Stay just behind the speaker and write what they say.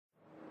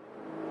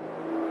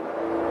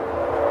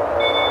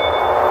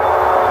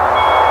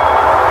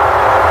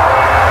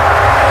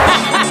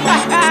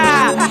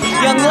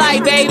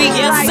Lyte, baby.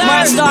 Yes, sir.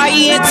 Monster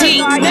ENT.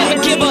 Never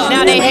give up.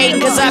 Now they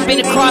hating cause I've been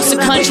across the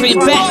country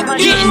and back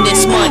getting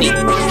this money.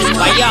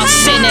 While y'all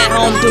sitting at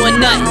home doing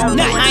nothing.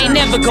 I ain't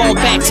never going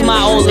back to my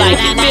old life.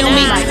 You feel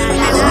me?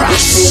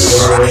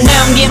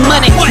 Now I'm getting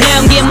money. Now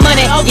I'm getting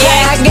money.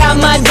 Yeah, I got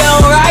my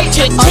dough right.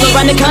 All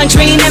around the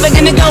country, never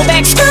gonna go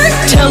back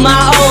to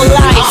my old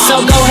life.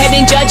 So go ahead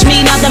and judge me.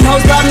 Now them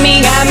hoes love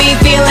me. Got me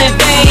feeling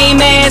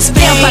famous.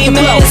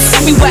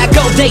 Everywhere I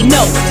go, they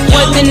know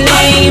what the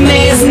name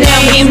is. Now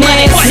I'm getting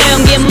money. Now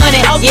I'm getting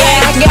money.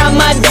 Yeah, I got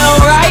my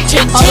dough right.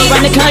 All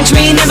around the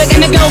country, never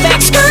gonna go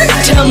back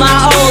to my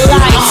old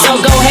life. So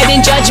go ahead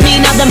and judge me.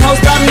 Now them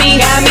hoes love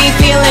me. Got me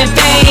feeling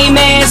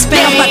famous.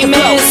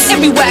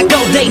 Everywhere I go,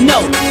 they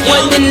know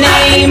what the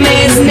name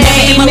is.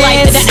 Name my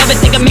life that I ever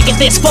think I make it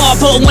this far,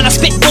 but when I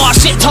spit bar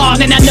shit hard,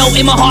 and I know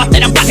in my heart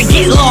that I'm about to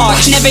get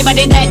large. And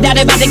everybody that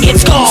about to get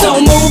scarred. So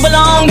move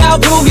along,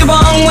 I'll prove you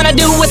wrong. When I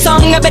do a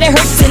song, I bet it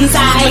hurts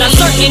inside. When I'm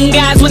certain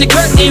guys, when the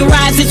curtain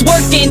rises, it's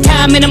working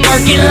time and I'm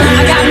working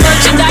line. I got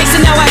merchandise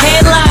and now I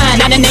headline.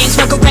 Now the name's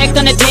so correct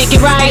on the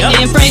ticket right.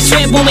 And French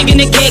trip when we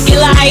gonna kick it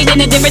light.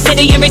 In a different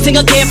city every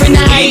single different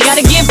night.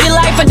 Gotta give your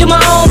life, I do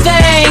my own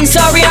thing.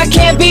 Sorry I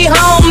can't be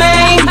home,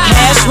 man.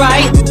 Cash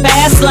right,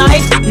 fast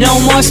life. No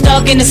more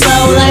stuck in the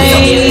slow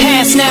lane.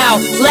 Pass now,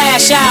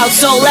 lash out,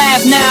 so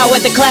laugh now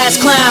at the class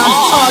clown.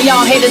 All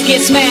y'all haters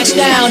get smashed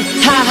down.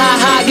 Ha ha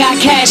ha, got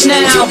cash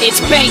now. It's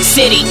Bank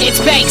City,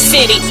 it's Bank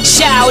City.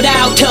 Shout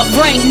out to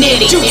Frank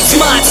Nitty. It's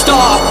Monster,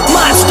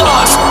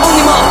 Monstars.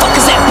 Only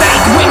motherfuckers that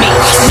bank with me.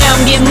 Now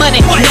I'm getting money,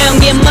 now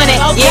I'm getting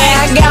money. Yeah,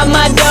 I got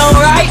my dough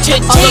right.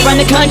 All around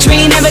the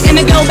country, never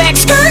gonna go back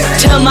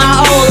to my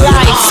old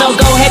life. So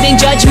go ahead and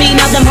judge me.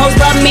 Now them hoes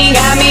love me.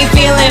 Got me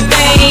feeling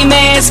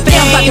famous.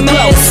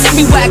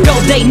 Everywhere I go,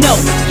 they know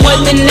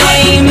what the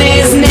name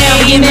is. Now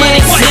I'm getting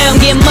money, now I'm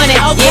getting money.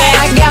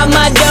 Yeah, I got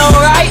my dough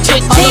right.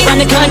 All around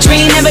the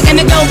country, never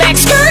gonna go back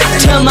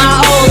to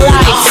my old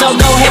life. So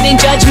go ahead and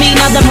judge me.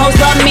 Now them hoes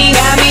love me.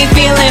 Got me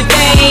feeling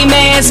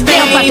famous.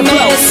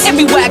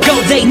 Everywhere I go,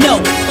 they know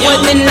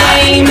what the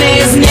name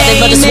is. Nothing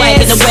but the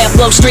swag in the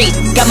Webflow Street.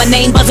 Got my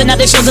name buzzing, now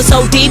the shows are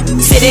so deep.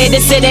 City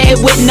to city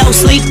with no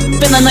sleep.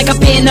 Feeling like I've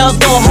been up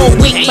for a whole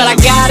week. But I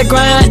gotta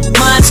grind,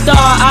 Monster,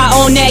 I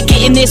own that,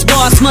 getting this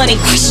boss money.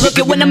 Look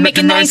at when I'm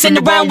making, I ain't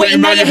sitting around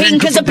waiting. Now you're hating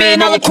cause I've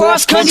been all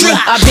across country.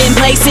 I've been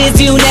places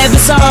you never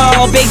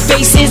saw. Big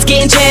faces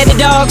getting cheddar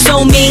dog.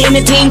 So me and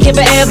the team can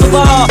forever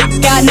ball.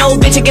 Got no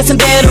bitch, I guess I'm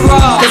better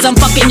off. Cause I'm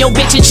fucking your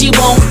bitch and she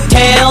won't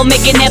tell.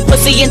 Making that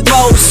pussy and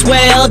throw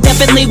swell.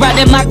 Definitely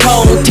riding my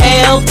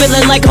coattail.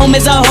 Feeling like home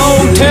is a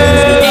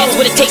hotel. That's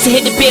what it takes to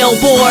hit the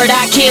billboard.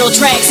 I kill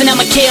tracks and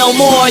I'ma kill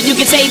more. You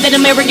can say that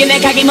I'm arrogant,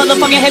 that cocky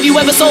motherfucker. Have you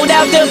ever sold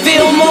out to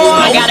Fillmore?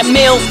 I got a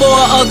meal for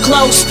a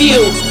close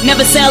few.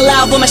 Never sell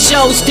out when my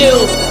shows do.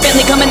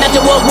 Family coming out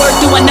to what work,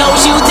 do I know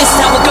you? This is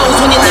how it goes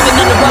when you're living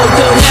on the road,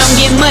 dude. Now I'm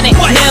getting money,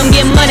 now I'm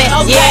getting money.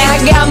 Yeah, I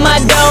got my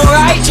dough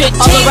right.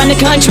 All around the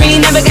country,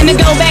 never gonna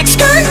go back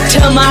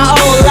to my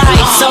old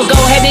life. So go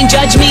ahead and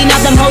judge me. Now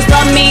them hoes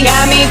love me.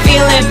 Got me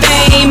feeling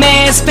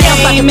famous.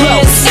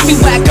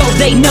 Everywhere I go,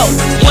 they know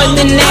what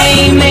the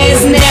name is.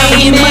 Now I'm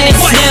getting money,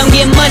 now I'm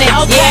getting money.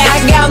 Yeah, I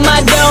got my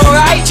dough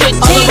right.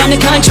 All around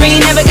the country,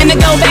 never gonna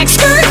go back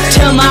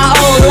to my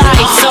old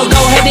life. So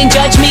go ahead and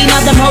judge me.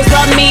 Now them hoes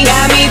love me.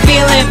 Got me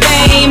feeling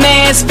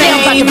famous.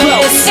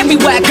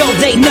 Everywhere I go,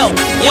 they know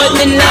what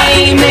the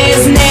name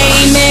is.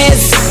 Name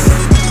is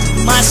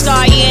Monster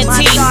ENT.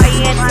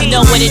 You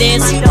know what it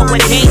is.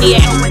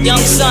 Maniac, young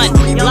son,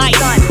 Lyte.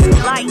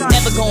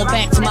 Never going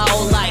back to my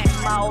old life.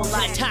 Follow the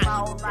light.